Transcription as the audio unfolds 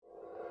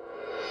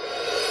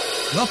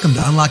Welcome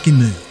to Unlocking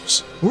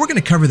Moves, where we're going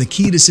to cover the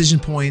key decision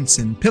points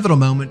and pivotal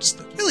moments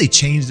that really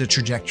change the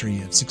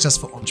trajectory of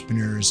successful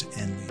entrepreneurs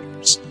and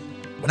leaders.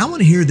 And I want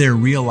to hear their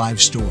real life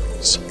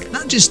stories,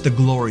 not just the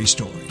glory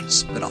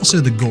stories, but also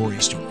the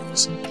gory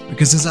stories.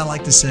 Because as I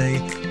like to say,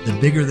 the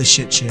bigger the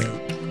shit show,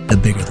 the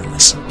bigger the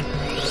lesson.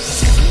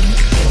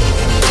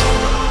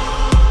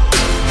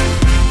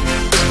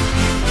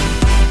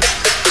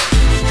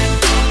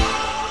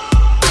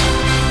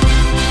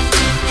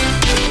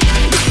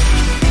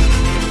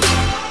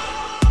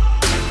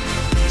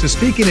 So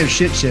speaking of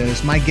shit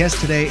shows, my guest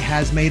today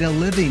has made a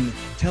living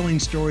telling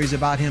stories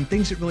about him,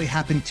 things that really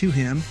happened to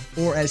him,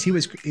 or as he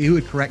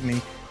would correct me,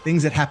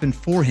 things that happened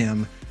for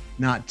him,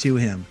 not to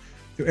him.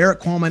 So Erik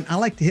Qualman, I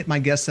like to hit my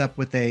guests up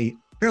with a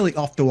fairly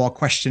off-the-wall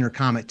question or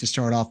comment to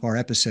start off our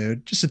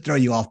episode, just to throw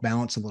you off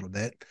balance a little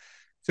bit.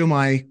 So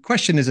my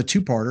question is a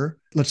two-parter.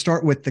 Let's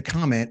start with the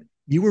comment.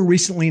 You were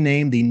recently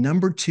named the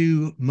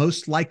 #2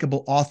 most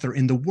likable author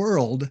in the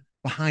world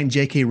behind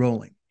J.K.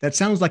 Rowling. That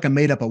sounds like a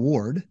made-up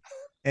award.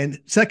 And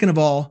second of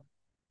all,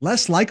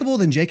 less likable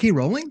than J.K.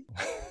 Rowling?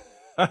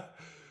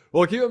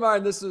 Well, keep in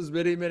mind, this was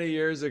many, many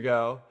years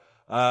ago.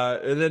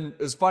 And then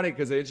it's funny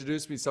because they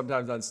introduced me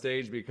sometimes on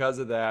stage because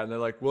of that. And they're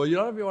like, well, you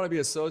don't even want to be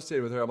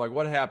associated with her. I'm like,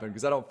 what happened?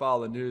 Because I don't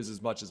follow the news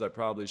as much as I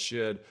probably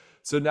should.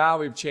 So now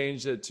we've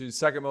changed it to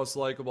second most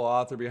likable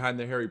author behind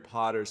the Harry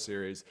Potter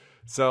series.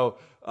 So,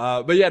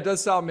 but yeah, it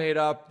does sound made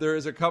up. There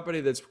is a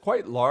company that's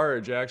quite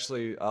large,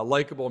 actually,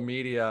 Likeable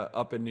Media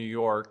up in New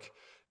York.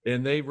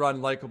 And they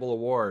run Likeable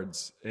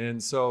Awards.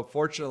 And so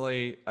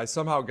fortunately, I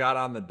somehow got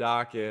on the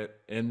docket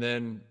and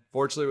then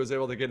fortunately was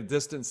able to get a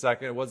distant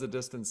second. It was a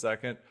distant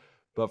second,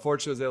 but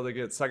fortunately was able to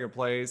get second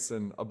place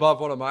and above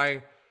one of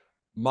my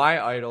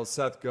idols,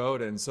 Seth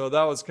Godin. So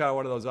that was kind of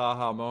one of those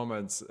aha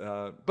moments.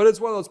 But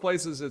it's one of those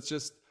places, it's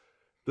just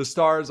the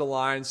stars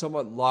align,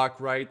 somewhat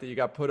luck, right? That you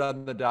got put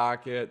on the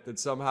docket, that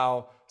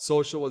somehow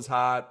social was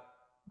hot.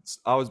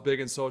 I was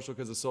big in social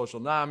because of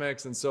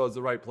socialnomics, and so it's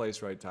the right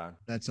place, right time.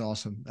 That's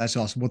awesome. That's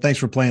awesome. Well, thanks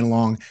for playing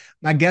along.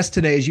 My guest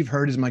today, as you've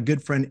heard, is my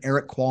good friend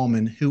Erik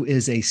Qualman, who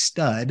is a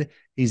stud.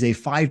 He's a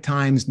 5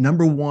 times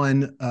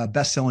 #1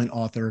 best-selling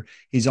author.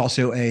 He's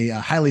also a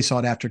highly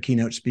sought-after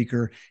keynote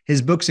speaker.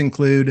 His books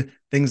include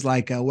things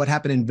like What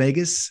Happened in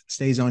Vegas,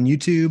 stays on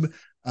YouTube,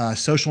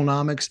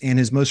 Socialnomics, and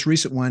his most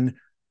recent one,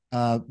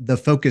 The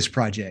Focus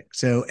Project.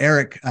 So,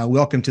 Erik,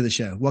 welcome to the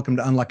show. Welcome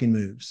to Unlocking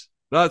Moves.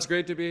 No, it's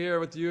great to be here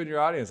with you and your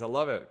audience. I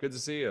love it. Good to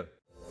see you.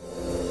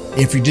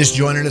 If you're just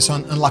joining us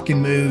on Unlocking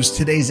Moves,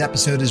 today's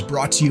episode is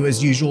brought to you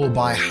as usual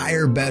by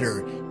Hire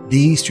Better,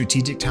 the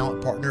strategic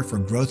talent partner for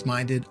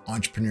growth-minded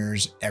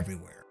entrepreneurs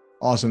everywhere.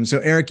 Awesome. So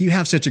Erik, you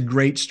have such a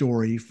great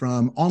story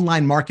from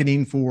online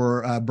marketing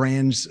for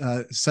brands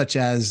such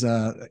as,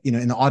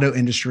 in the auto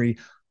industry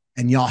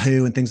and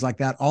Yahoo and things like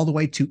that, all the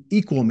way to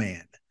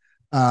Equalman.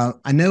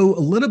 I know a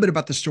little bit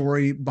about the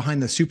story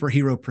behind the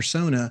superhero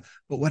persona,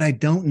 but what I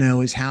don't know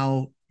is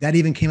how that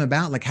even came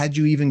about. Like, how'd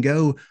you even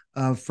go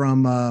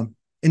from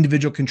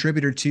individual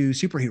contributor to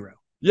superhero?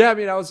 Yeah, I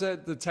mean, I was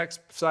at the tech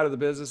side of the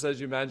business, as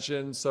you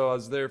mentioned. So I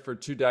was there for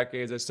 2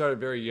 decades. I started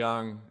very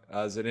young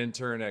as an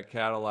intern at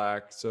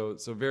Cadillac. So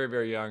very,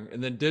 very young.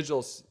 And then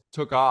digital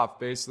took off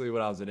basically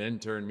when I was an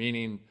intern,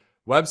 meaning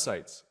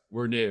websites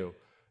were new.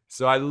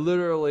 So I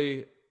literally,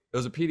 it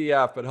was a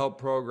PDF, but helped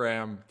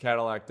program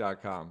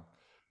Cadillac.com.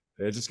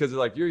 It's just because they're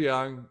like, you're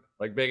young,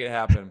 like make it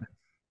happen.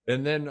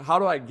 And then how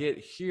do I get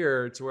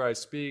here to where I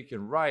speak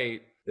and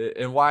write?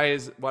 And why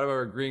do I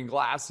wear green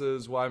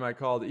glasses? Why am I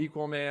called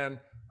Equalman?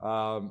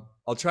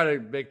 I'll try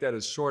to make that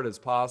as short as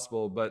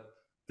possible. But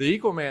the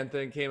Equalman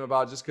thing came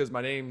about just because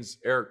my name's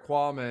Erik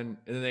Qualman,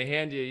 and then they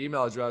hand you an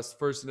email address,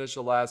 first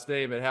initial, last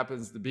name. It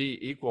happens to be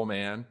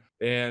Equalman.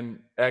 And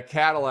at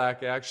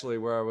Cadillac, actually,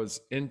 where I was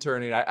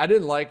interning, I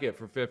didn't like it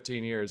for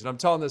 15 years. And I'm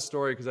telling this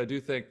story because I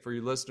do think for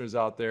you listeners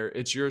out there,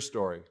 it's your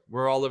story.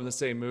 We're all living the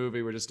same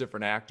movie. We're just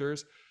different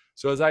actors.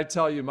 So as I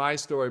tell you my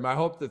story, my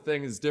hope the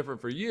thing is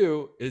different for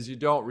you is you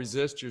don't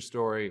resist your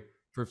story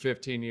for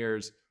 15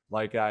 years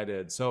like I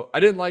did. So I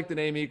didn't like the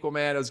name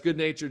Equalman. It was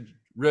good-natured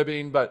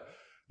ribbing, but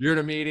you're in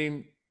a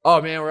meeting.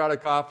 Oh, man, we're out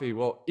of coffee.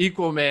 Well,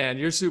 Equalman,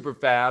 you're super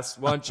fast.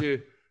 Why don't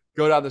you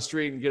go down the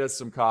street and get us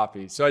some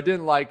coffee? So I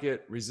didn't like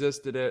it,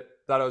 resisted it,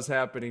 thought it was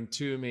happening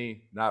to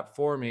me, not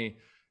for me.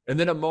 And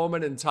then a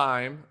moment in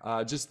time,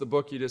 just the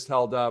book you just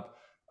held up,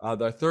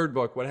 the third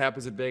book, What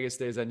Happens in Vegas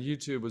Stays on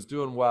YouTube, was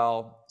doing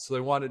well. So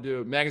they wanted to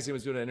do, magazine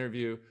was doing an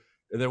interview,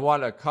 and they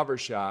wanted a cover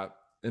shot.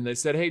 And they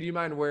said, hey, do you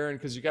mind wearing,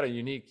 because you got a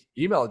unique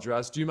email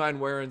address, do you mind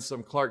wearing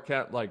some Clark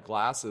Kent like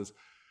glasses?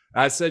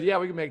 I said, yeah,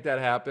 we can make that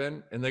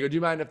happen. And they go, do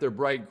you mind if they're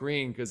bright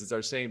green because it's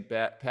our St.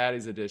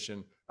 Patty's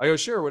edition? I go,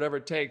 sure, whatever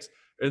it takes.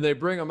 And they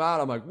bring them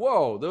out. I'm like,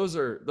 whoa, those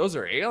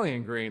are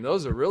alien green.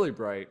 Those are really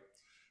bright.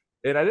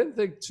 And I didn't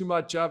think too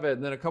much of it.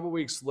 And then a couple of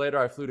weeks later,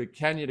 I flew to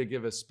Kenya to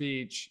give a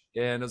speech.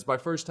 And it was my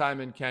first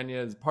time in Kenya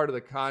as part of the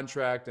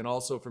contract, and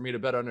also for me to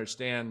better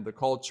understand the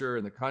culture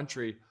and the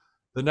country.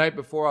 The night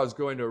before, I was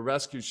going to a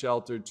rescue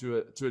shelter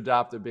to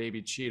adopt a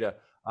baby cheetah.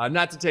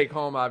 Not to take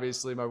home,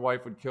 obviously, my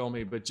wife would kill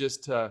me, but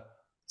just to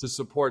to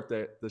support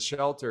the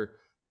shelter.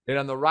 And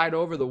on the ride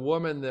over, the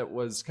woman that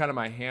was kind of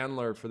my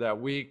handler for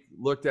that week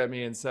looked at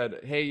me and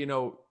said, hey, you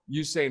know,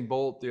 Usain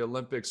Bolt, the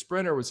Olympic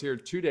sprinter, was here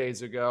 2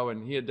 days ago,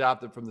 and he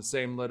adopted from the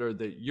same litter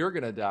that you're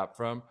going to adopt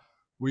from.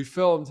 We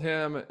filmed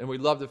him, and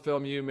we'd love to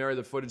film you, marry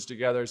the footage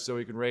together so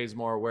we can raise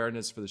more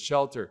awareness for the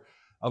shelter.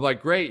 I'm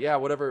like, great, yeah,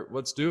 whatever,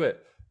 let's do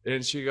it.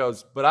 And she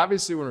goes, but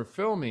obviously when we're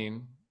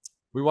filming,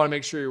 we want to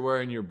make sure you're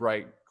wearing your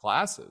bright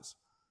glasses.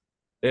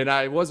 And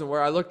I wasn't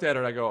where I looked at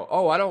her and I go,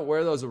 oh, I don't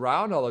wear those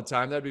around all the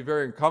time. That'd be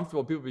very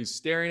uncomfortable. People be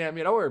staring at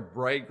me. I don't wear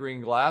bright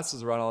green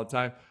glasses around all the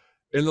time.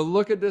 And the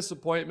look of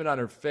disappointment on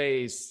her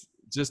face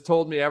just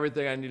told me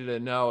everything I needed to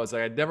know. It's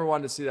like, I never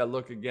wanted to see that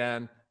look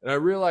again. And I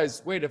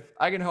realized, wait, if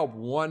I can help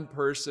one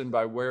person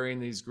by wearing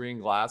these green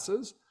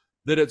glasses,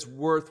 that it's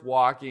worth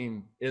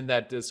walking in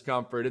that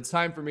discomfort. It's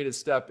time for me to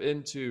step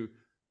into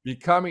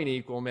becoming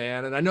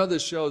Equalman. And I know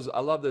I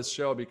love this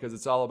show because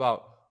it's all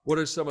about what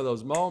are some of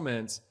those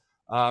moments.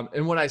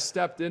 And when I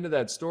stepped into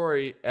that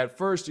story, at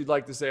first you'd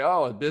like to say,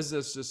 oh,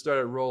 business just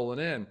started rolling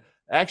in.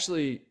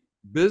 Actually,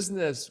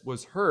 business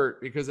was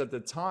hurt because at the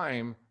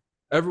time,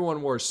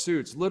 everyone wore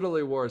suits,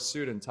 literally wore a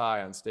suit and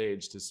tie on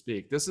stage to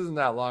speak. This isn't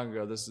that long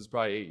ago. This is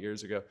probably 8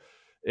 years ago.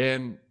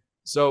 And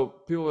so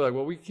people were like,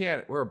 well,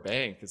 we're a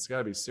bank. It's got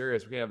to be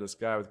serious. We can't have this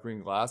guy with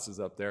green glasses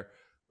up there.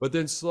 But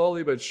then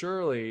slowly but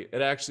surely,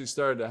 it actually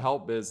started to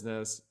help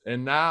business.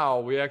 And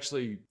now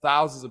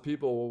thousands of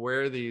people will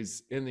wear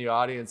these in the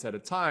audience at a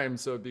time.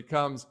 So it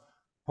becomes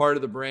part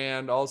of the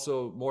brand,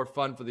 also more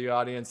fun for the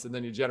audience, and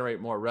then you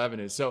generate more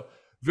revenue. So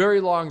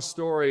very long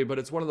story, but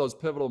it's one of those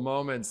pivotal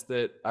moments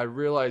that I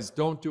realized,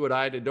 don't do what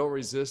I did. Don't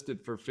resist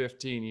it for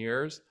 15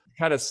 years.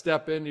 Kind of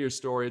step into your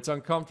story. It's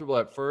uncomfortable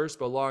at first,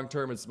 but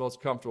long-term, it's the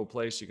most comfortable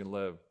place you can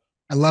live.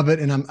 I love it.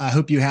 And I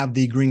hope you have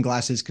the green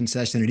glasses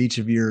concession at each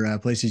of your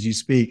places you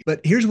speak.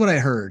 But here's what I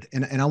heard,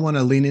 and I want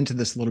to lean into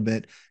this a little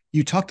bit.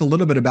 You talked a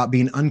little bit about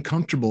being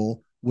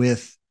uncomfortable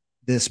with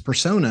this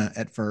persona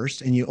at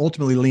first, and you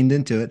ultimately leaned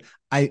into it.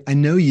 I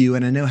know you,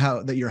 and I know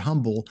that you're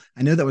humble.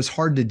 I know that was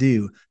hard to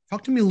do.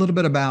 Talk to me a little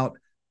bit about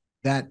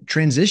that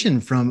transition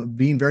from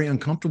being very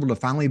uncomfortable to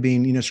finally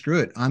being, screw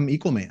it, I'm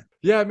Equalman.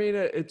 Yeah, I mean,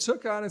 it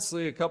took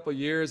honestly a couple of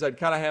years. I'd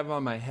kind of have them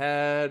on my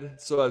head,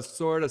 so I was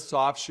sort of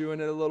soft shoeing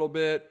it a little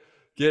bit.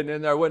 Getting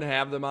in there, I wouldn't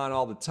have them on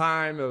all the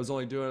time. I was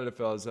only doing it if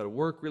I was at a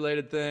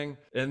work-related thing.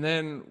 And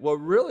then what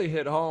really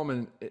hit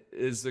home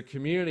is the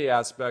community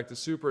aspect. The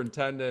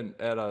superintendent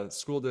at a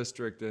school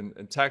district in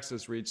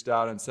Texas reached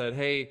out and said,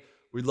 hey,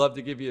 we'd love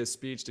to give you a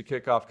speech to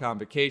kick off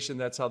convocation.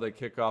 That's how they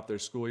kick off their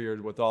school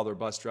year with all their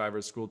bus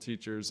drivers, school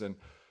teachers, and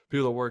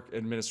people that work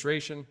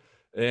administration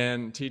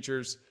and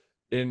teachers.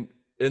 And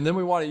then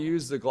we want to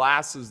use the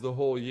glasses the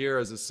whole year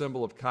as a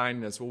symbol of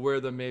kindness. We'll wear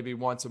them maybe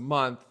once a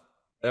month.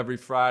 Every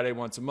Friday,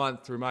 once a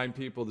month, to remind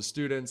people, the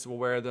students will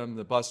wear them,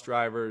 the bus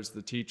drivers,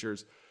 the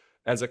teachers,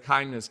 as a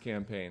kindness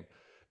campaign.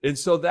 And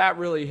so that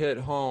really hit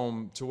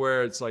home to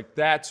where it's like,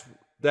 that's,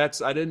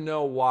 I didn't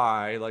know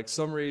why, like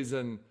some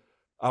reason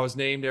I was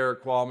named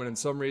Erik Qualman and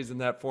some reason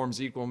that forms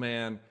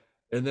Equalman.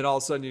 And then all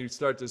of a sudden you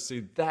start to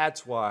see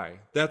that's why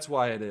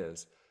it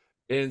is.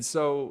 And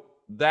so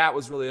that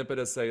was really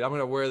impetus to say, I'm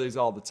going to wear these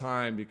all the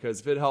time, because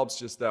if it helps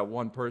just that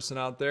one person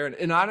out there,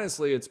 and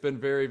honestly, it's been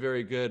very,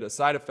 very good. A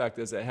side effect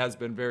is it has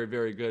been very,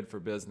 very good for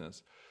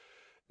business.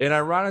 And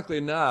ironically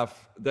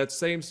enough, that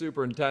same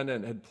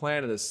superintendent had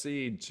planted a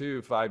seed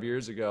too 5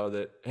 years ago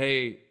that,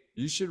 hey,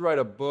 you should write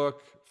a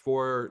book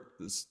for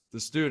the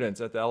students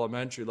at the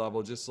elementary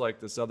level, just like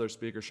this other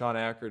speaker, Sean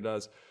Acker,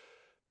 does.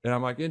 And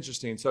I'm like,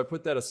 interesting. So I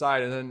put that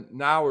aside. And then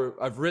now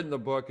I've written the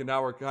book, and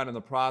now we're kind of in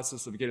the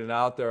process of getting it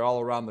out there all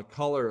around the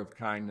color of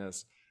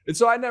kindness. And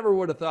so I never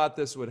would have thought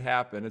this would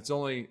happen. It's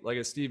only, like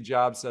as Steve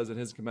Jobs says in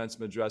his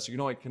commencement address, you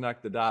can only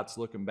connect the dots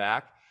looking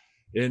back.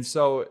 And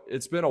so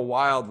it's been a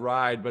wild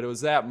ride, but it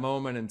was that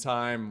moment in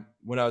time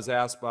when I was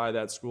asked by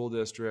that school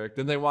district,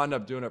 and they wound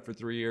up doing it for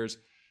 3 years,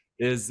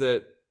 is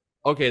that,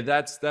 okay,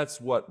 that's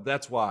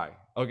why.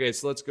 Okay,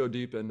 so let's go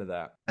deep into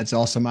that. That's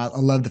awesome. I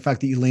love the fact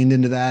that you leaned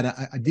into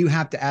that. I do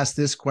have to ask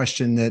this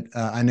question that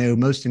I know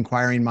most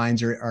inquiring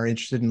minds are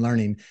interested in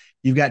learning.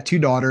 You've got 2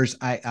 daughters.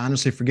 I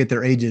honestly forget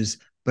their ages,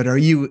 but are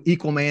you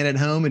Equalman at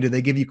home, and do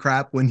they give you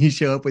crap when you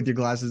show up with your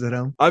glasses at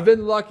home? I've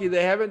been lucky.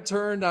 They haven't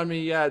turned on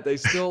me yet. They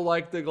still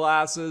like the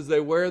glasses. They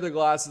wear the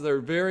glasses.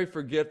 They're very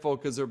forgetful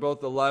because they're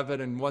both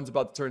 11 and one's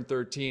about to turn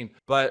 13.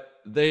 But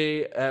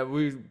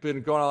we've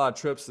been going on a lot of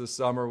trips this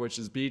summer, which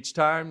is beach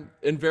time.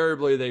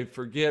 Invariably, they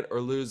forget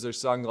or lose their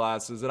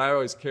sunglasses. And I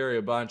always carry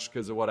a bunch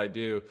because of what I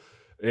do.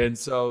 And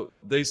so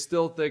they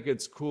still think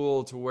it's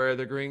cool to wear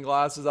the green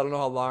glasses. I don't know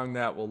how long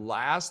that will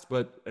last,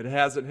 but it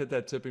hasn't hit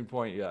that tipping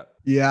point yet.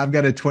 Yeah, I've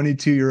got a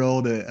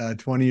 22-year-old, a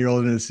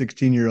 20-year-old, and a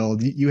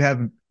 16-year-old. You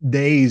have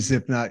days,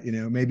 if not,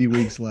 maybe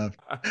weeks left.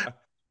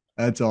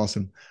 That's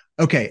awesome.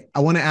 Okay,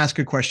 I want to ask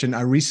a question.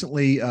 I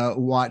recently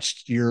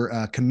watched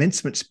your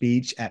commencement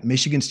speech at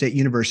Michigan State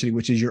University,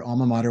 which is your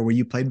alma mater, where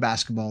you played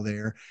basketball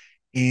there.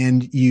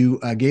 And you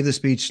gave the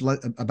speech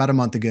about a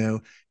month ago.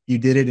 You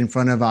did it in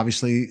front of,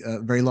 obviously, a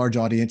very large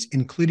audience,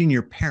 including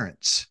your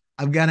parents.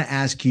 I've got to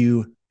ask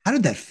you, how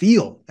did that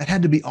feel? That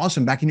had to be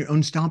awesome back in your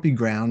own stomping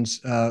grounds,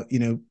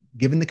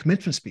 giving the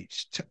commencement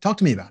speech. Talk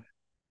to me about it.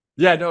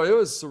 Yeah, no, it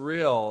was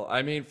surreal.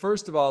 I mean,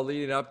 first of all,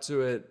 leading up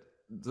to it,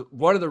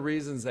 one of the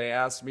reasons they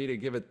asked me to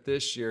give it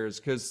this year is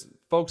because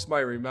folks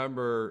might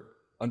remember,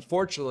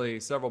 unfortunately,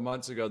 several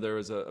months ago, there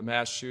was a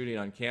mass shooting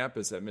on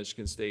campus at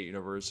Michigan State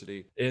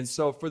University. And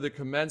so for the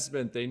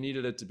commencement, they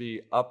needed it to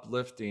be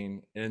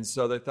uplifting. And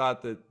so they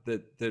thought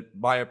that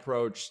my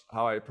approach,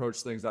 how I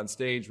approach things on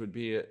stage, would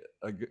be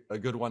a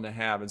good one to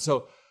have. And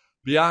so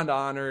beyond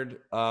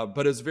honored,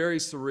 but it's very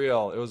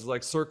surreal. It was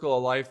like circle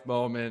of life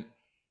moment,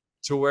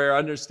 to where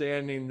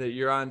understanding that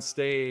you're on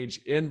stage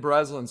in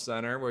Breslin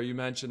Center, where you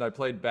mentioned I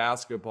played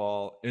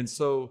basketball. And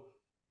so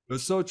it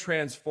was so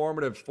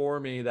transformative for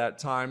me that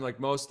time.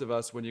 Like most of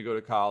us, when you go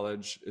to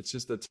college, it's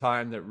just a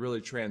time that really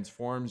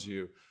transforms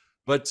you.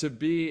 But to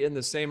be in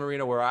the same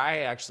arena where I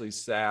actually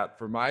sat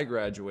for my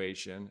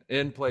graduation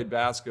and played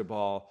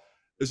basketball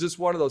is just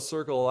one of those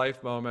circle of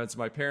life moments.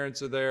 My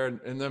parents are there,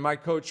 and then my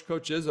Coach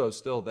Izzo, is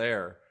still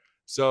there.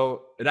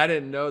 So, and I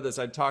didn't know this,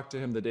 I talked to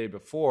him the day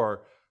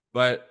before,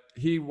 but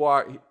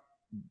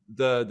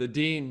the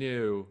dean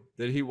knew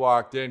that he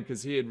walked in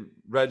because he had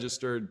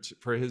registered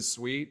for his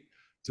suite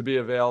to be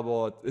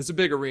available. It's a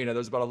big arena.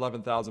 There's about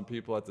 11,000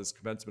 people at this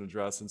commencement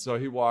address. And so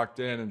he walked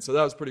in. And so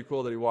that was pretty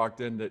cool that he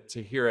walked in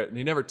to hear it. And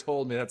he never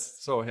told me,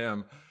 that's so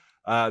him,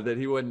 that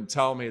he wouldn't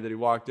tell me that he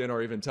walked in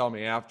or even tell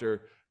me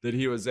after that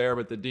he was there.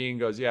 But the dean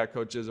goes, yeah,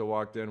 Coach Izzo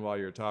walked in while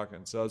you were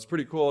talking. So it's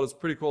pretty cool. It's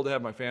pretty cool to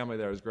have my family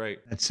there. It was great.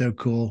 That's so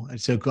cool.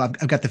 It's so cool.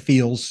 I've got the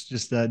feels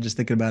just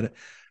thinking about it.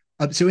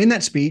 So in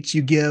that speech,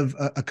 you give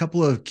a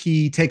couple of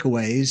key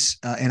takeaways,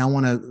 and I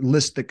want to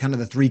list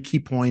the three key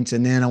points,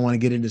 and then I want to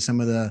get into some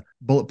of the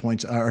bullet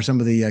points or some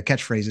of the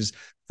catchphrases.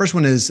 First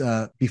one is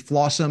be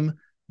flawsome,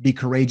 be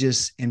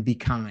courageous, and be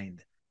kind.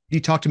 Can you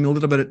talk to me a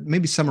little bit,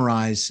 maybe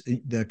summarize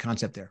the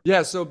concept there?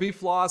 Yeah, so be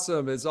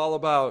flawsome is all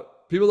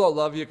about people don't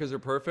love you because you're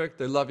perfect.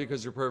 They love you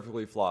because you're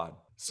perfectly flawed.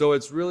 So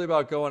it's really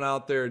about going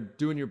out there,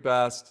 doing your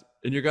best,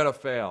 and you're going to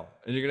fail,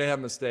 and you're going to have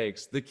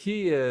mistakes. The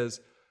key is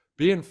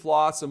being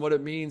flawsome. What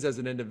it means as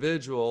an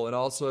individual and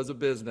also as a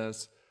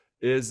business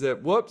is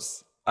that,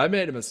 whoops, I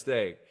made a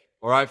mistake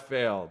or I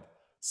failed.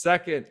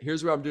 Second,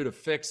 here's what I'm doing to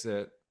fix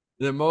it.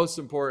 And then most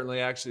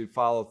importantly, actually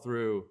follow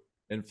through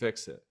and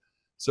fix it.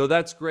 So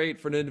that's great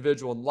for an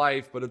individual in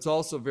life, but it's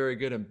also very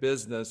good in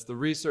business. The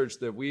research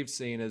that we've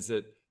seen is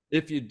that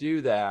if you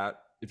do that,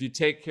 if you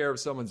take care of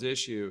someone's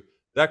issue,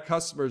 that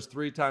customer is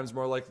 3 times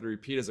more likely to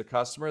repeat as a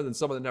customer than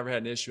someone that never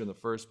had an issue in the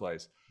first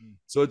place.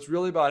 So it's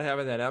really about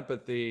having that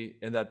empathy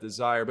and that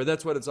desire, but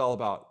that's what it's all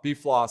about. Be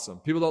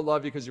flawsome. People don't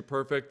love you because you're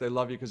perfect. They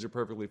love you because you're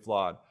perfectly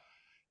flawed.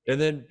 And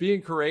then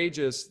being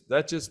courageous,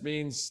 that just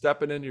means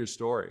stepping into your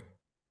story.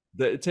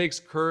 That it takes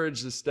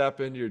courage to step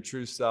into your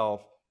true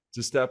self,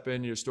 to step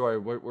into your story.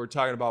 What we're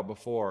talking about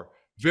before.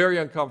 Very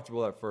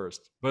uncomfortable at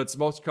first, but it's the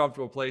most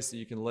comfortable place that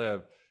you can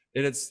live.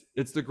 And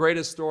it's the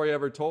greatest story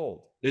ever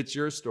told. It's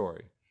your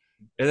story.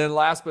 And then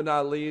last but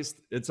not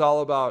least, it's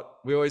all about,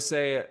 we always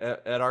say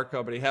at our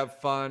company, have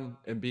fun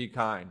and be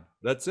kind.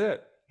 That's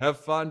it. Have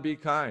fun, be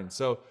kind.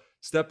 So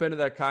step into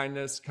that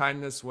kindness.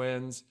 Kindness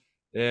wins,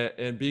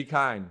 and be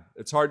kind.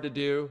 It's hard to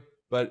do,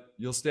 but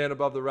you'll stand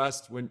above the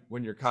rest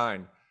when you're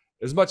kind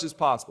as much as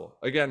possible.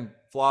 Again,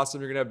 flawsome,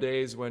 you're going to have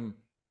days when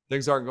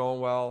things aren't going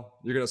well.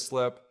 You're going to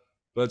slip,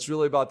 but it's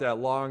really about that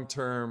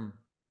long-term,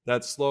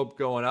 that slope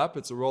going up.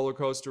 It's a roller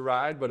coaster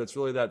ride, but it's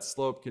really that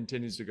slope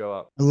continues to go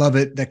up. I love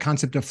it. The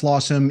concept of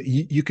flawsome.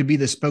 You could be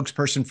the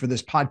spokesperson for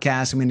this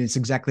podcast. I mean, it's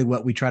exactly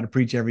what we try to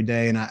preach every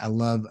day. And I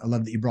love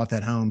that you brought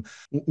that home.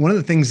 One of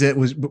the things that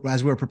was,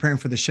 as we were preparing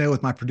for the show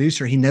with my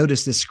producer, he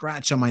noticed this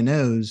scratch on my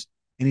nose.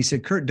 And he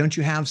said, Kurt, don't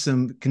you have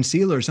some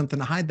concealer or something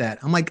to hide that?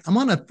 I'm like, I'm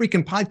on a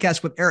freaking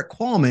podcast with Erik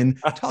Qualman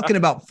talking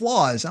about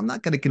flaws. I'm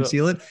not going to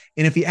conceal it.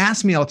 And if he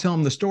asks me, I'll tell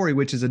him the story,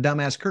 which is a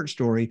dumbass Kurt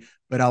story,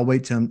 but I'll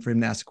wait for him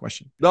to ask a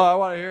question. No, I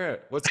want to hear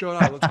it. What's going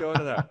on? Let's go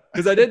into that.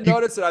 Because I didn't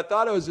notice it. I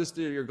thought it was just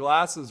your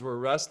glasses were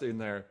resting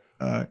there.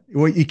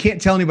 Well, you can't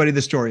tell anybody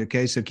the story.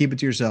 Okay. So keep it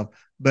to yourself.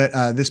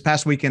 But this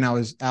past weekend, I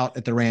was out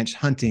at the ranch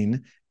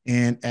hunting.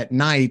 And at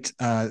night,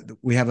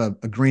 we have a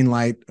green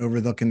light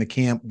overlooking the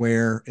camp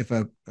where if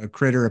a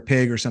critter, a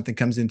pig or something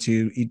comes in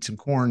to eat some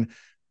corn,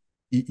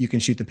 you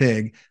can shoot the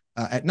pig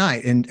at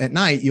night. And at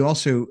night, you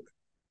also, at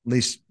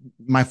least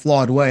my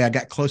flawed way, I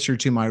got closer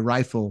to my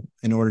rifle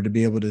in order to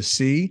be able to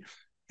see.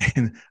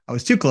 And I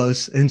was too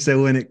close. And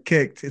so when it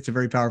kicked, it's a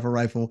very powerful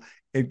rifle.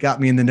 It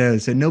got me in the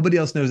nose. So nobody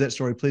else knows that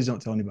story. Please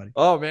don't tell anybody.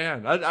 Oh,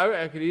 man.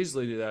 I could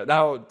easily do that.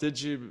 Now, did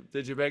you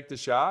make the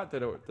shot?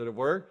 Did it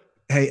work?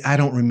 Hey, I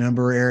don't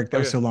remember, Erik. That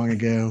was so long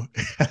ago.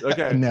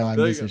 Okay. No, I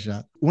missed a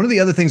shot. One of the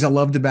other things I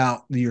loved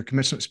about your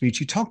commencement speech,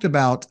 you talked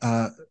about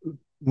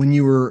when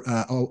you were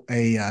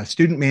a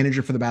student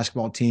manager for the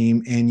basketball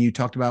team, and you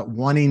talked about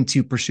wanting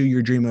to pursue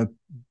your dream of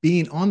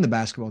being on the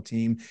basketball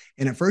team.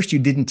 And at first you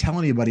didn't tell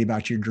anybody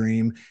about your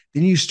dream.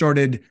 Then you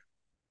started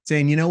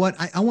saying, you know what,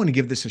 I want to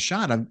give this a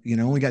shot. I've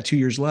only got 2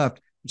 years left.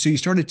 So you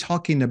started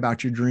talking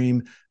about your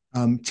dream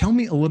Tell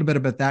me a little bit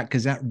about that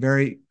because that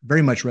very,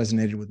 very much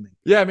resonated with me.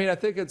 Yeah, I mean, I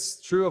think it's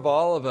true of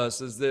all of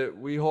us is that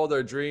we hold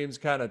our dreams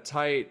kind of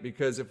tight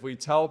because if we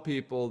tell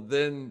people,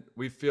 then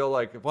we feel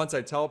like if once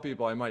I tell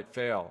people, I might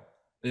fail.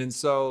 And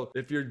so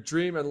if your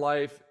dream in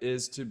life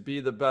is to be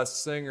the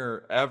best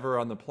singer ever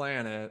on the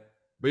planet,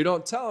 but you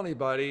don't tell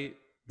anybody,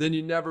 then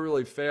you never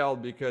really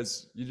failed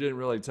because you didn't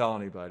really tell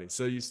anybody.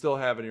 So you still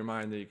have in your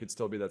mind that you could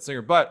still be that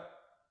singer, but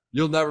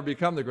you'll never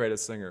become the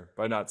greatest singer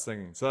by not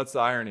singing. So that's the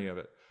irony of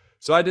it.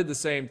 So I did the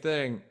same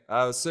thing.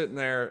 I was sitting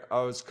there.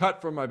 I was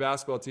cut from my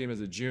basketball team as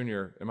a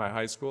junior in my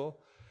high school.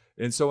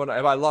 And so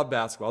I love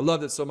basketball. I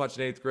loved it so much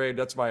in eighth grade.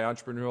 That's my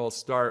entrepreneurial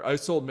start. I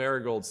sold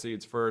marigold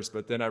seeds first,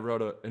 but then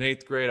in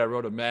eighth grade, I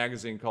wrote a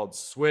magazine called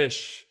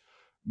Swish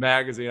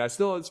Magazine. It's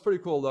a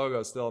pretty cool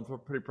logo still. I'm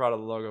pretty proud of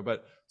the logo,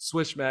 but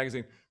Swish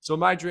Magazine. So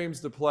my dream's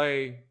to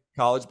play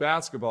college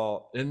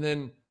basketball. And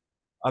then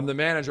I'm the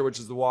manager, which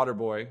is the water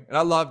boy, and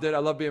I loved it. I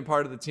love being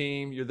part of the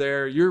team. You're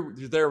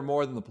there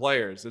more than the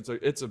players.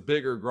 It's a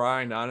bigger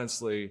grind,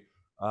 honestly,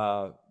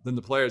 than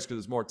the players because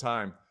there's more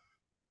time.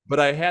 But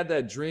I had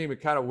that dream.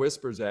 It kind of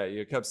whispers at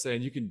you. It kept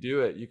saying, "You can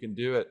do it. You can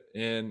do it."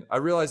 And I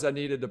realized I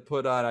needed to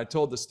put on. I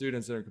told the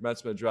students in a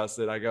commencement address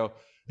that I go,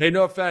 "Hey,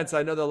 no offense.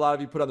 I know that a lot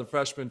of you put on the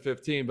freshman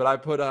 15, but I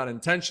put on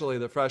intentionally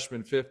the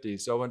freshman 50.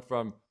 So I went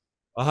from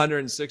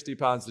 160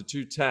 pounds to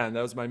 210.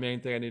 That was my main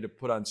thing. I needed to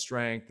put on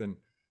strength and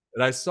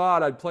I saw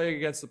it. I'd play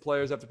against the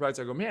players after practice.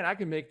 I go, man, I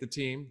can make the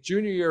team.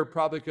 Junior year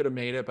probably could have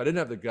made it, but I didn't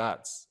have the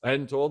guts. I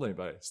hadn't told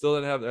anybody. Still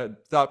didn't have. I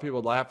thought people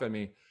would laugh at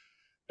me.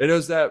 It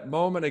was that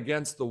moment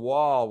against the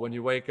wall when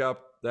you wake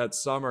up that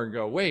summer and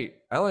go, wait,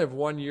 I only have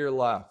 1 year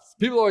left.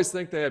 People always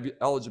think they have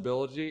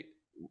eligibility.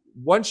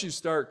 Once you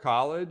start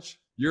college,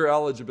 your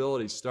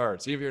eligibility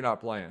starts, even if you're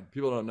not playing.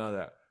 People don't know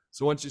that.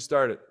 So once you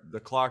start it, the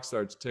clock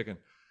starts ticking.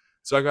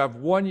 So I have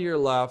 1 year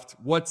left.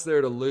 What's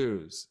there to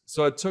lose?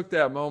 So it took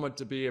that moment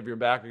to be, if you're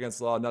back against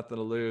the law, nothing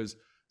to lose.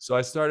 So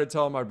I started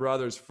telling my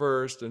brothers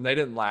first, and they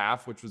didn't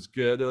laugh, which was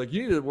good. They're like,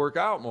 you need to work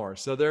out more.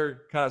 So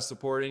they're kind of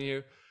supporting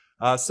you.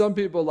 Some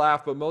people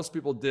laugh, but most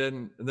people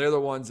didn't. And they're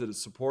the ones that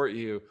support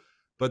you.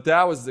 But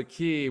that was the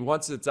key.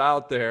 Once it's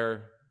out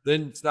there,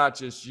 then it's not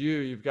just you.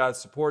 You've got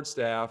support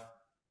staff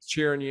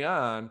cheering you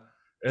on.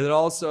 And then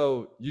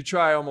also you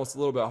try almost a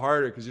little bit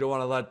harder because you don't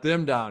want to let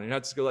them down. You're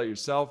not just going to let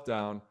yourself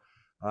down.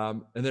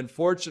 And then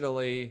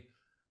fortunately,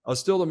 I was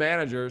still the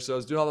manager, so I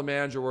was doing all the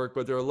manager work,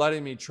 but they were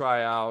letting me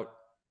try out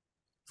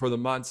for the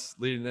months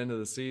leading into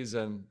the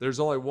season. There's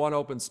only one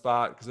open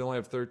spot because they only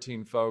have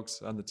 13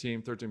 folks on the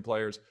team, 13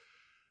 players.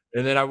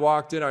 And then I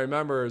walked in, I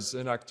remember it was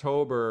in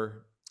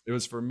October, it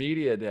was for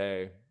media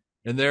day,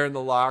 and there in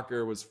the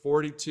locker was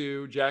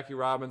 42, Jackie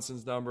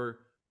Robinson's number,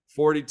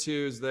 42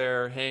 is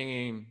there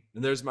hanging,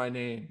 and there's my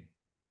name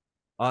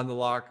on the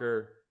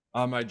locker,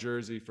 on my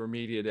jersey for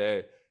media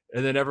day.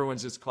 And then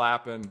everyone's just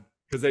clapping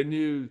because they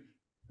knew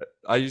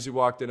I usually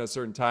walked in at a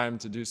certain time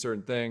to do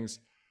certain things.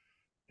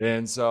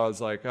 And so I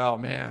was like, oh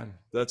man,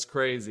 that's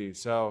crazy.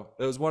 So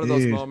it was one of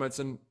those moments.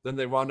 And then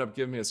they wound up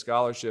giving me a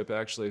scholarship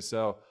actually.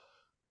 So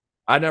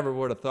I never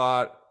would have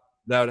thought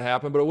that would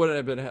happen, but it wouldn't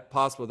have been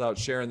possible without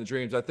sharing the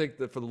dreams. I think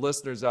that for the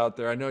listeners out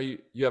there, I know you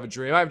have a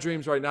dream. I have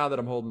dreams right now that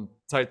I'm holding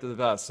tight to the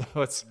vest.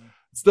 So it's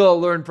still a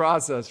learned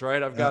process,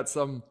 right? I've got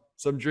some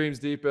dreams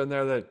deep in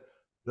there that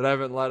I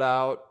haven't let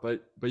out,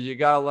 but you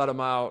got to let them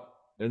out.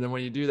 And then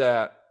when you do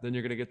that, then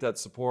you're going to get that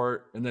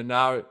support. And then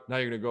now you're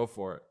going to go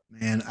for it.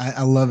 Man,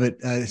 I love it.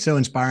 It's so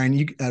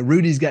inspiring.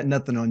 Rudy's got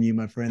nothing on you,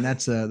 my friend.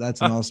 That's an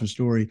awesome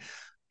story.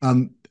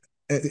 One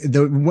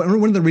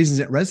of the reasons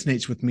it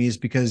resonates with me is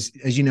because,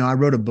 as you know, I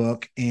wrote a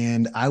book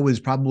and I was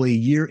probably a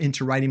year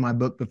into writing my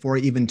book before I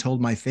even told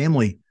my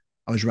family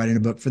I was writing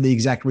a book for the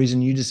exact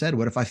reason you just said.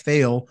 What if I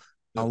fail?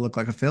 I'll look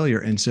like a failure.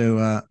 And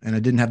so, and I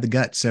didn't have the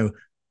guts. So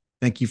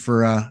thank you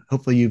for,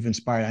 hopefully you've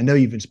inspired. I know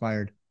you've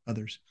inspired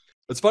others.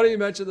 It's funny you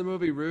mentioned the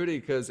movie Rudy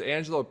because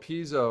Angelo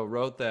Pizzo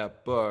wrote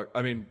that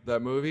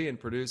movie and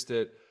produced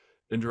it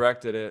and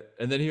directed it.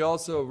 And then he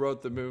also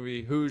wrote the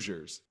movie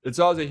Hoosiers. And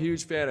so I was a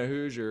huge fan of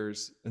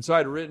Hoosiers. And so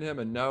I'd written him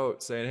a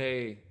note saying,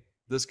 hey,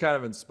 this kind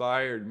of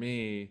inspired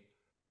me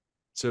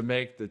to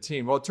make the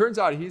team. Well, it turns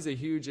out he's a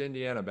huge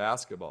Indiana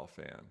basketball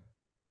fan.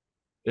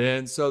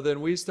 And so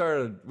then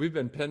we've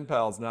been pen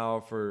pals now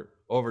for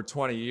over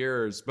 20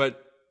 years,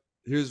 but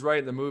he was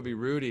writing the movie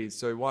Rudy,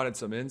 so he wanted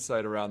some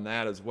insight around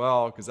that as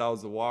well, because I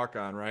was the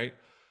walk-on, right?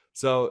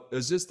 So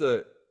it's just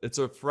it's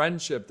a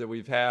friendship that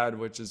we've had,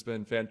 which has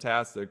been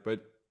fantastic.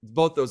 But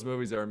both those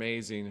movies are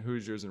amazing,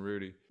 Hoosiers and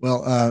Rudy.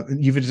 Well,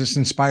 you've just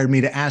inspired me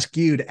to ask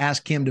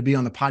him to be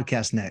on the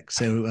podcast next.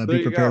 So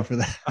be prepared for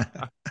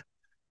that.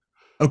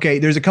 Okay,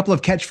 there's a couple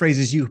of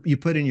catchphrases you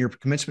put in your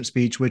commencement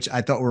speech, which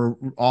I thought were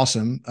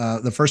awesome.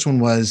 The first one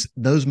was,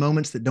 those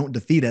moments that don't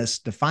defeat us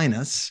define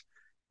us.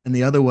 And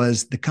the other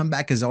was, the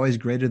comeback is always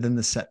greater than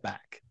the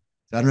setback.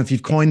 So I don't know if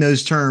you've coined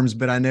those terms,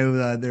 but I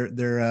know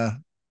they're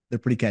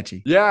pretty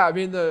catchy. Yeah, I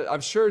mean,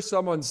 I'm sure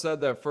someone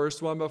said that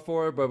first one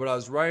before, but when I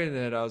was writing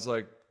it, I was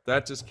like,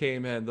 that just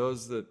came in.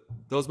 Those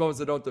moments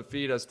that don't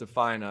defeat us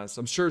define us.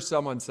 I'm sure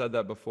someone said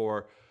that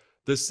before.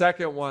 The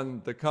second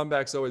one, the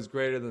comeback's always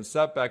greater than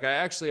setback. I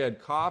actually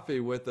had coffee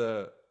with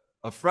a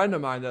friend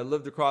of mine that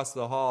lived across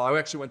the hall. I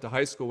actually went to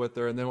high school with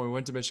her. And then when we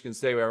went to Michigan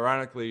State,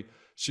 ironically,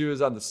 she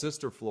was on the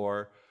sister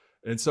floor.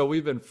 And so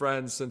we've been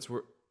friends since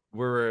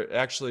we're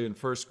actually in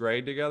first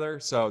grade together.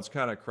 So it's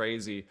kind of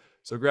crazy.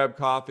 So grabbed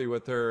coffee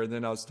with her. And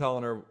then I was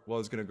telling her what I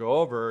was going to go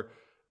over.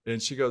 And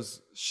she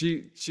goes,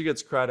 she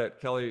gets credit,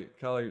 Kelly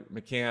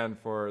McCann,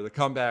 for the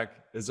comeback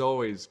is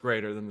always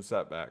greater than the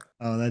setback.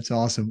 Oh, that's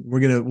awesome.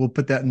 We'll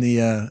put that in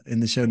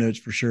the show notes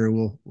for sure.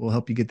 We'll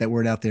help you get that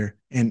word out there,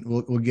 and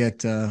we'll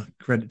get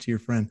credit to your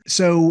friend.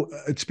 So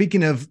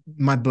speaking of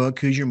my book,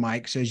 Who's Your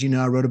Mike? So as you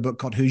know, I wrote a book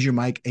called Who's Your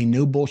Mike? A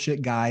no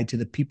bullshit guide to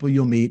the people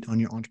you'll meet on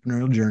your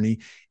entrepreneurial journey.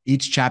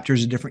 Each chapter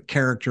is a different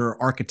character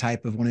or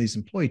archetype of one of these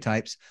employee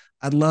types.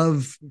 I'd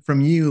love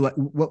from you, like,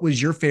 what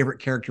was your favorite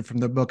character from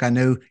the book? I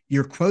know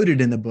you're quoted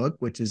in the book,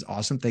 which is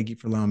awesome. Thank you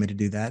for allowing me to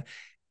do that.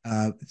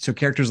 So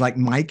characters like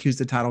Mike, who's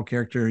the title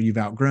character, you've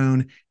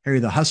outgrown. Harry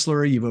the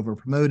hustler, you've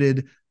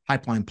overpromoted.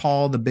 Pipeline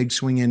Paul, the big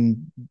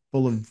swinging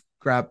full of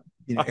crap,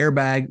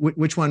 airbag.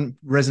 Which one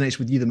resonates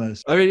with you the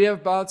most? I mean, you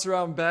have Bounce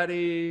Around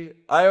Betty.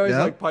 I always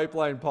like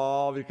Pipeline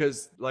Paul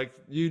because, like,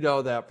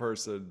 that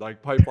person.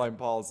 Like, Pipeline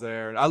Paul's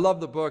there. And I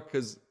love the book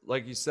because,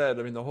 like you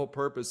said, I mean, the whole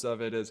purpose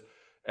of it is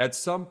at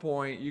some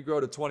point you grow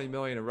to 20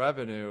 million in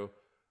revenue.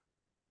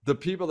 The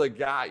people that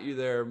got you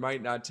there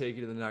might not take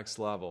you to the next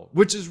level,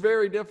 which is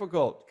very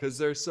difficult because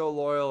they're so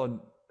loyal,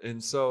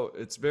 and so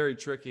it's very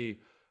tricky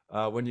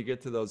when you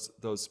get to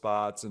those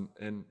spots.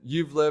 And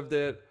you've lived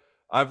it.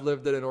 I've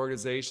lived it in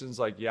organizations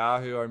like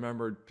Yahoo. I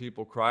remember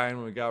people crying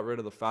when we got rid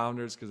of the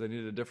founders because they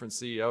needed a different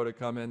CEO to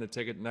come in to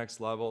take it to the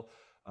next level.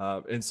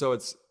 And so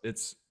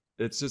it's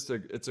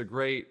a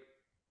great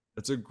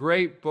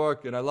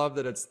book, and I love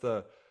that it's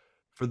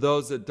for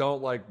those that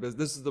don't like business.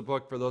 This is the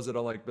book for those that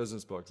don't like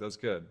business books. That's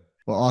good.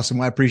 Well, awesome.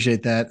 Well, I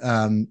appreciate that.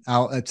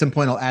 At some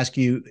point I'll ask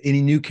you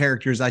any new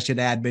characters I should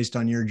add based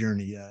on your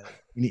journey.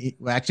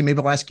 Actually, maybe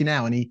I'll ask you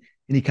now. Any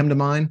come to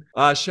mind?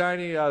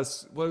 Shiny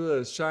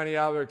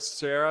object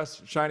Sarah.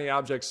 Shiny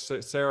object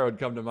Sarah would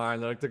come to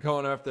mind. Like, they're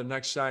going after the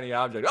next shiny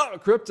object. Oh,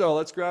 crypto,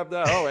 let's grab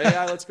that. Oh,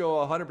 AI, let's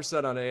go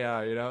 100% on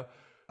AI. All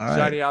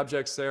shiny right.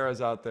 Object Sarah's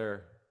out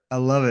there. I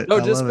love it. No,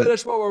 just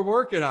finish what we're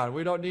working on.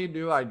 We don't need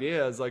new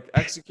ideas. Like,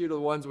 execute the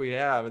ones we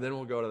have, and then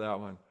we'll go to that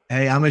one.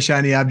 Hey, I'm a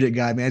shiny object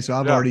guy, man. So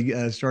I've already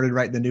started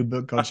writing the new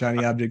book called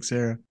Shiny Object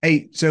Sarah.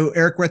 Hey, so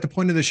Erik, we're at the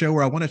point of the show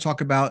where I want to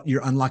talk about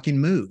your unlocking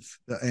move.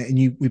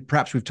 And we've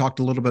talked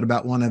a little bit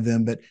about one of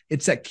them, but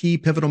it's that key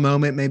pivotal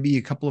moment, maybe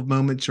a couple of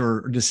moments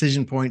or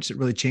decision points that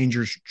really change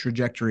your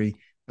trajectory.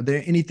 Are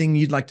there anything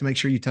you'd like to make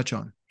sure you touch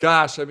on?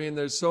 Gosh, I mean,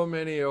 there's so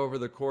many over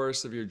the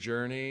course of your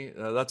journey.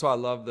 That's why I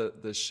love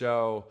the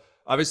show.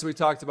 Obviously, we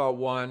talked about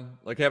one,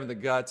 like having the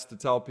guts to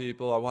tell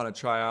people I want to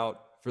try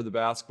out for the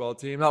basketball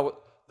team. Now,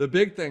 the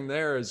big thing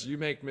there is you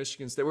make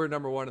Michigan State. We're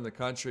 #1 in the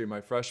country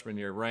my freshman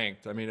year,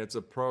 ranked. I mean, it's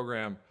a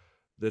program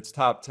that's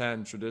top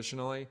 10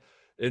 traditionally.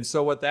 And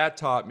so what that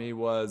taught me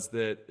was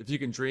that if you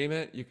can dream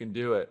it, you can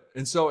do it.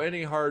 And so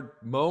any hard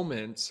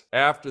moment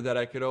after that,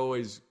 I could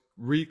always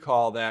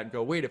recall that and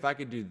go, wait, if I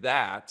could do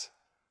that,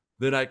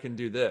 then I can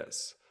do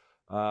this.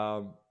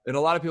 And a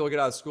lot of people get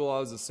out of school, I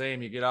was the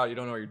same. You get out, you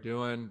don't know what you're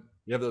doing.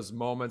 You have those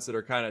moments that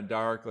are kind of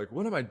dark. Like,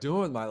 what am I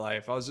doing with my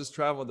life? I was just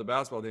traveling with the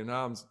basketball team.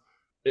 Now I'm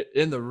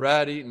in the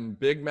red eating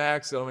Big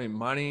Macs. I don't have any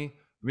money.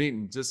 I'm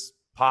eating just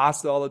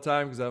pasta all the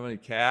time because I don't have any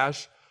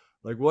cash.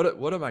 Like,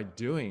 what am I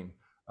doing?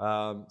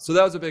 So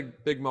that was a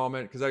big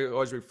moment because I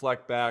always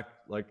reflect back.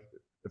 Like,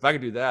 if I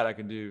could do that, I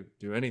can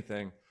do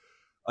anything.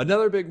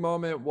 Another big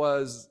moment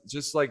was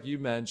just like you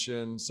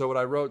mentioned. So when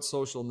I wrote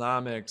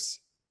Socialnomics,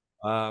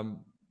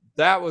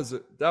 that was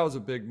a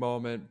big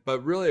moment,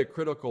 but really a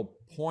critical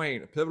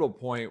point, a pivotal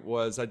point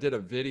was I did a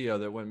video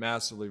that went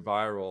massively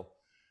viral.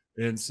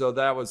 And so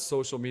that was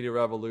Social Media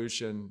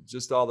Revolution,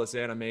 just all this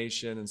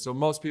animation. And so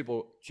most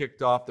people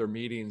kicked off their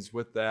meetings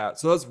with that.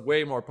 So that's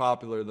way more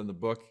popular than the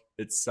book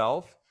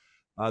itself.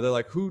 They're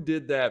like, who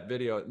did that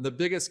video? And the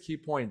biggest key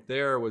point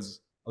there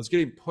was I was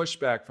getting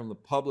pushback from the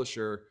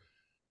publisher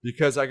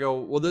because I go,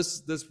 well,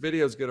 this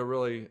video is going to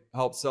really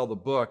help sell the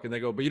book. And they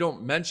go, but you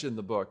don't mention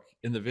the book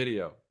in the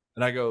video.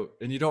 And I go,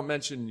 and you don't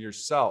mention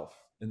yourself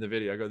in the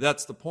video. I go,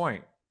 that's the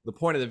point. The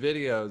point of the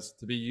video is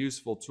to be a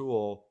useful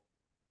tool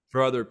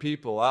for other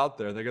people out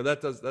there. They go,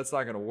 that's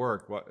not going to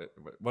work.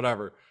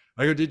 Whatever.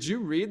 I go, did you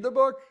read the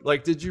book?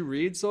 Like, did you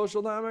read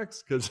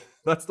Socialnomics? Because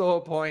that's the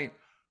whole point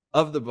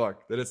of the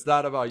book, that it's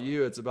not about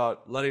you. It's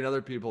about letting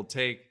other people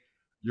take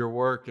your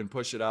work and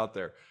push it out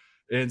there.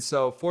 And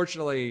so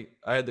fortunately,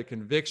 I had the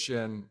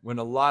conviction when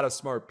a lot of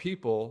smart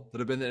people that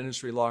have been in the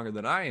industry longer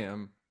than I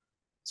am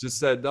just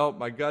said, no,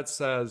 my gut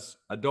says,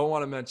 I don't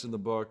want to mention the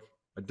book.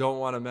 I don't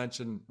want to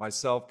mention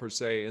myself per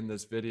se in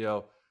this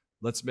video.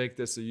 Let's make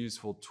this a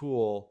useful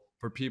tool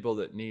for people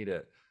that need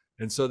it.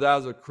 And so that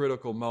was a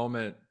critical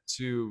moment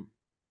to,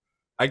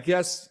 I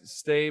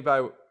guess,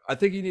 I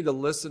think you need to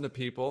listen to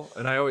people,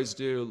 and I always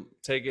do,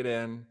 take it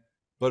in,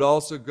 but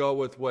also go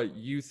with what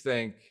you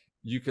think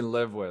you can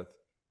live with.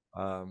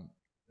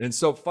 And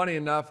so funny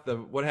enough, the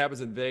What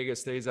Happens in Vegas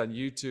Stays on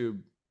YouTube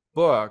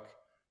book,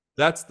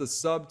 that's the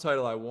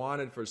subtitle I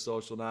wanted for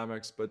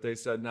Socialnomics, but they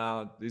said,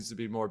 no, it needs to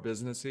be more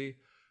businessy.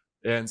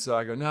 And so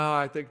I go, no,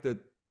 I think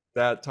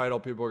that title,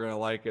 people are going to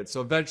like it.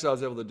 So eventually I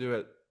was able to do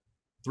it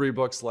 3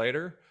 books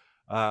later.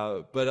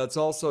 But it's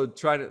also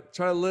try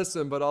to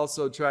listen, but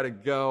also try to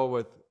go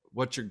with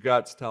what your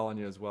gut's telling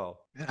you as well.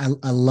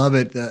 I love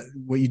it.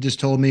 What you just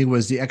told me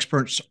was the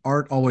experts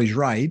aren't always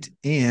right.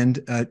 And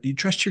you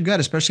trust your gut,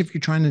 especially if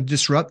you're trying to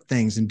disrupt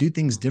things and do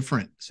things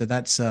different. So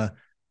that's a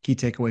key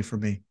takeaway for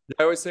me.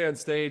 I always say on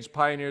stage,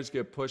 pioneers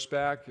get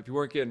pushback. If you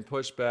weren't getting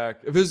pushback,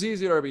 if it was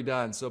easy, it would be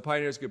done. So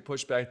pioneers get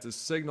pushback to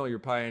signal you're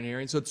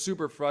pioneering. So it's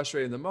super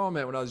frustrating in the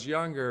moment. When I was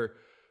younger,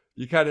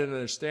 you kind of didn't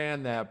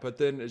understand that. But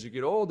then as you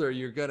get older,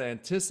 you're going to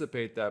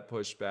anticipate that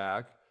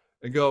pushback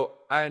and go,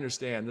 I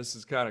understand. This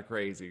is kind of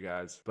crazy,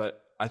 guys,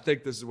 but I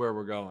think this is where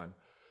we're going.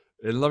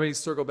 And let me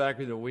circle back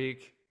in a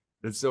week.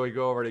 And so we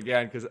go over it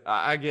again, because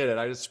I get it.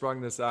 I just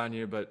sprung this on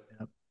you, but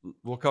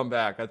we'll come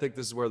back. I think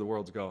this is where the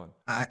world's going.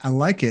 I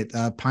like it.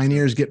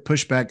 Pioneers get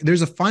pushback.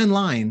 There's a fine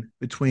line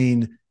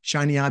between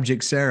shiny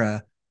object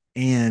Sarah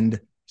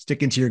and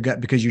sticking to your gut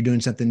because you're doing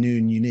something new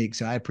and unique.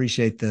 So I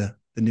appreciate the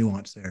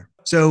nuance there.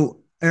 So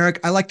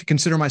Erik, I like to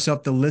consider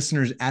myself the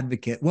listener's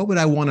advocate. What would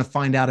I want to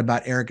find out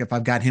about Erik if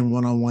I've got him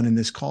one-on-one in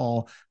this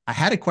call? I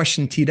had a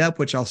question teed up,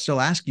 which I'll still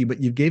ask you,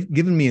 but you've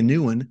given me a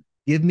new one.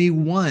 Give me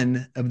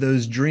one of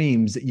those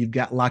dreams that you've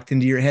got locked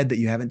into your head that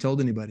you haven't told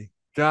anybody.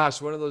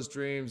 Gosh, one of those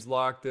dreams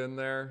locked in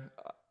there.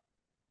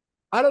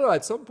 I don't know.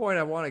 At some point,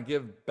 I want to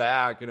give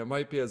back, and it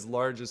might be as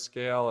large a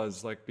scale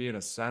as like being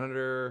a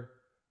senator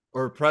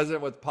or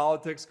president with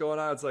politics going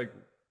on. It's like,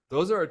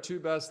 those are our 2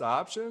 best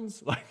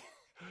options. Like,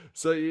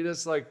 so you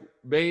just like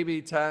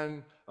maybe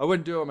 10, I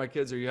wouldn't do it when my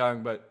kids are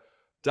young, but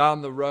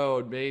down the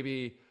road,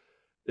 maybe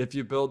if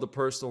you build a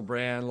personal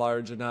brand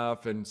large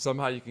enough and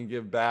somehow you can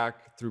give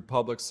back through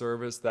public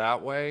service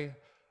that way,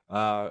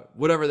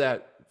 whatever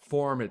that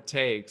form it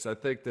takes, I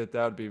think that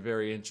would be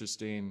very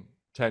interesting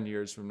 10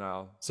 years from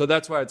now. So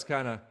that's why it's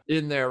kind of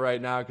in there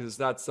right now, because it's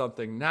not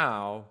something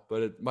now,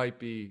 but it might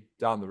be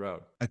down the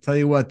road. I tell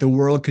you what, the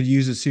world could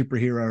use a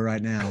superhero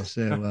right now.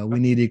 So we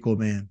need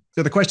Equalman.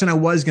 So the question I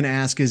was going to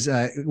ask is,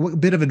 what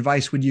bit of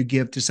advice would you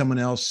give to someone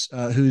else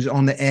who's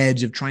on the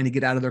edge of trying to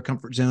get out of their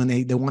comfort zone?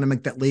 They want to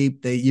make that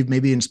leap. You've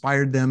maybe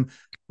inspired them,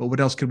 but what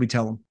else could we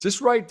tell them?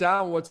 Just write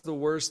down what's the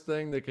worst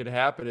thing that could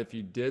happen if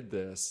you did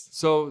this.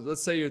 So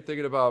let's say you're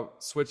thinking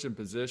about switching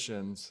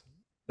positions.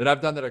 And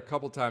I've done that a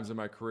couple times in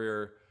my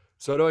career.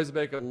 So I'd always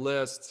make a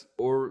list,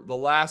 or the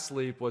last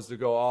leap was to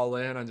go all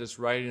in on just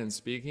writing and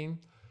speaking.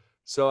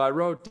 So I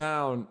wrote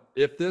down,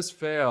 if this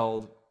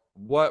failed,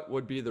 what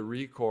would be the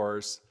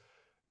recourse?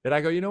 And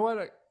I go, you know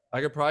what?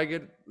 I could probably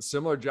get a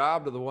similar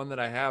job to the one that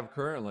I have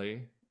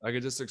currently. I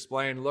could just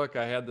explain, look,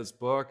 I had this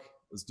book,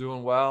 was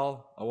doing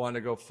well. I wanted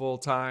to go full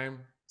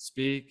time,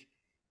 speak,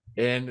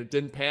 and it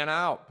didn't pan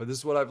out, but this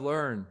is what I've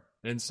learned.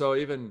 And so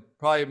even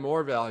probably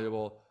more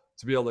valuable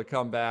to be able to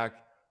come back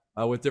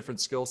with different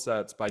skill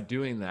sets by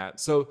doing that.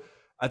 So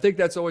I think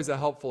that's always a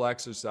helpful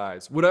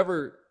exercise.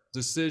 Whatever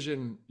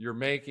decision you're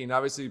making,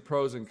 obviously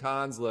pros and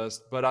cons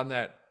list, but on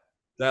that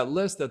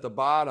list at the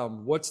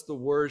bottom, what's the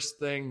worst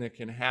thing that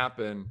can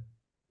happen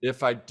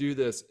if I do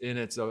this and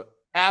it's an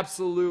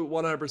absolute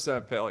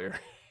 100% failure?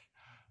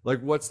 Like,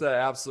 what's the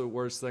absolute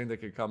worst thing that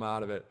could come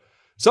out of it?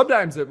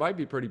 Sometimes it might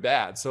be pretty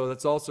bad. So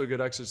that's also a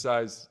good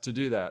exercise to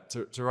do that,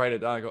 to write it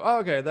down and go, oh,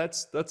 okay,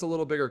 that's a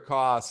little bigger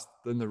cost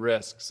than the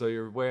risk. So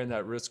you're weighing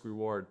that risk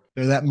reward.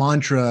 So that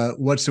mantra,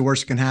 what's the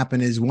worst that can happen,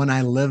 is one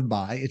I live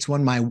by. It's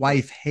one my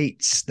wife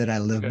hates that I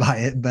live by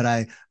it, but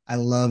I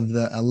love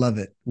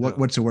it.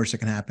 What's the worst that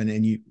can happen?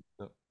 And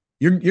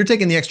you're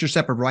taking the extra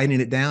step of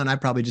writing it down. I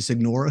probably just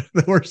ignore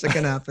the worst that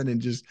can happen and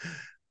just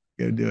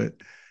go do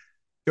it.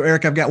 So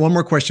Erik, I've got one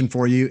more question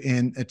for you,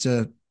 and it's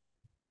a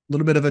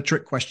little bit of a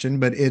trick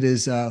question, but it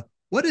is,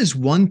 what is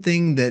one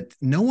thing that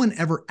no one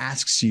ever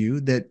asks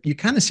you that you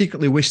kind of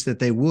secretly wish that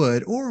they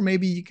would, or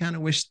maybe you kind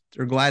of wish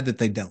or glad that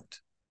they don't?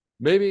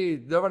 Maybe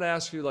no one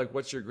asks you, like,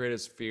 what's your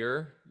greatest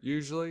fear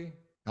usually?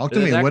 Talk to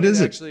me. What is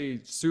it? Actually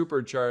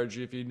supercharge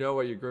you if you know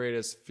what your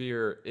greatest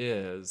fear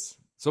is.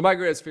 So my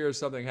greatest fear is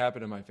something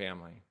happened in my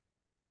family.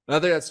 And I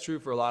think that's true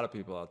for a lot of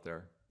people out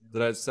there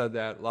that I've said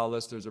that. A lot of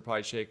listeners are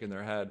probably shaking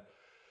their head.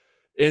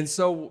 And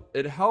so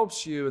it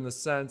helps you in the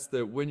sense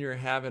that when you're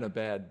having a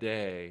bad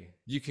day,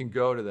 you can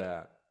go to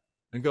that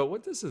and go,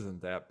 what, this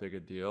isn't that big a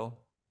deal.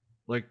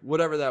 Like,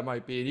 whatever that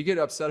might be. And you get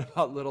upset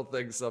about little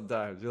things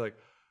sometimes. You're like,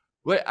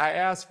 wait, I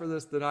asked for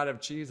this to not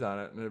have cheese on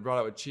it, and it brought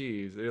out with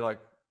cheese. And you're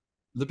like,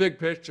 the big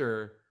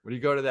picture, when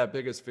you go to that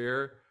biggest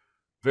fear,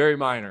 very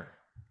minor.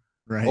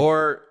 Right.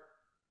 Or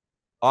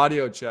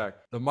audio check.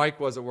 The mic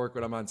wasn't work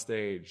when I'm on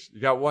stage. You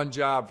got one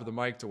job for the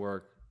mic to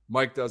work.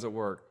 Mic doesn't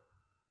work.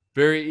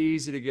 Very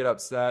easy to get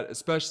upset,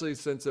 especially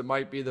since it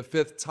might be the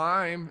 5th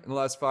time in the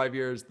last 5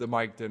 years the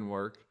mic didn't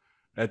work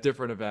at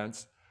different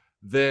events,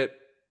 that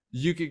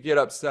you could get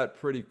upset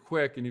pretty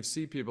quick, and you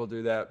see people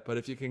do that. But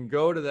if you can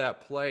go to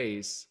that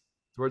place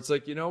where it's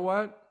like, you know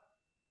what?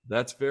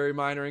 That's very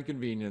minor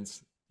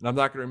inconvenience. And I'm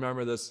not going to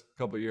remember this a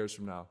couple of years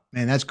from now.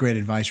 Man, that's great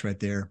advice right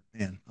there.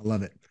 Man, I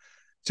love it.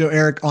 So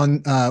Erik, on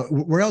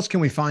where else can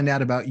we find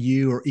out about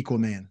you or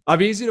Equalman?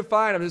 I'm easy to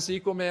find. I'm just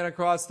Equalman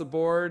across the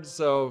board.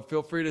 So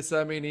feel free to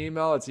send me an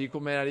email. It's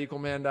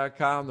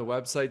equalman@equalman.com. The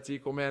website's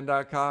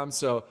equalman.com.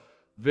 So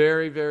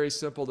very, very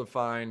simple to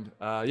find.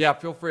 Yeah,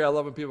 feel free. I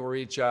love when people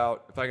reach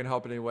out. If I can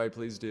help in any way,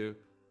 please do.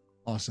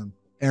 Awesome.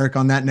 Erik,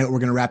 on that note, we're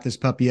going to wrap this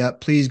puppy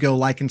up. Please go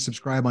like and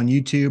subscribe on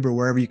YouTube or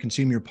wherever you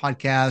consume your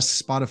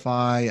podcasts,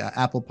 Spotify,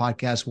 Apple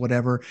Podcasts,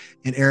 whatever.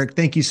 And Erik,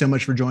 thank you so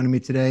much for joining me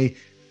today.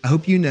 I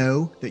hope you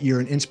know that you're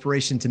an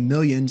inspiration to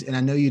millions, and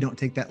I know you don't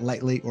take that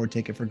lightly or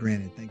take it for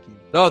granted. Thank you.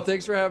 No,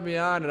 thanks for having me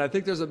on. And I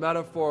think there's a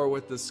metaphor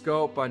with the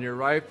scope on your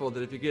rifle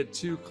that if you get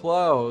too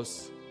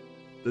close,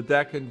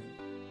 that can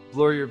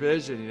blur your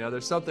vision. You know,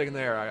 there's something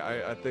there.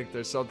 I think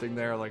there's something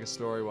there, like a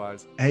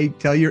story-wise. Hey,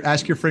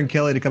 ask your friend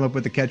Kelly to come up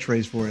with a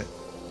catchphrase for it.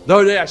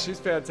 No, yeah, she's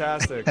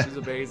fantastic. She's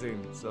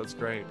amazing. So it's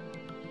great.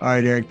 All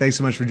right, Erik, thanks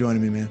so much for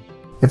joining me, man.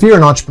 If you're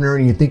an entrepreneur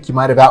and you think you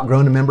might have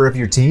outgrown a member of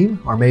your team,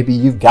 or maybe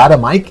you've got a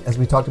mic, as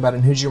we talked about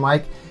in Who's Your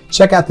Mic,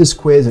 check out this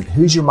quiz at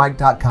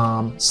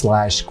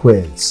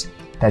who'syourmic.com/quiz.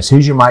 That's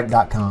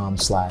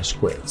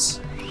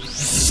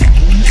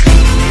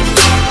who'syourmic.com/quiz.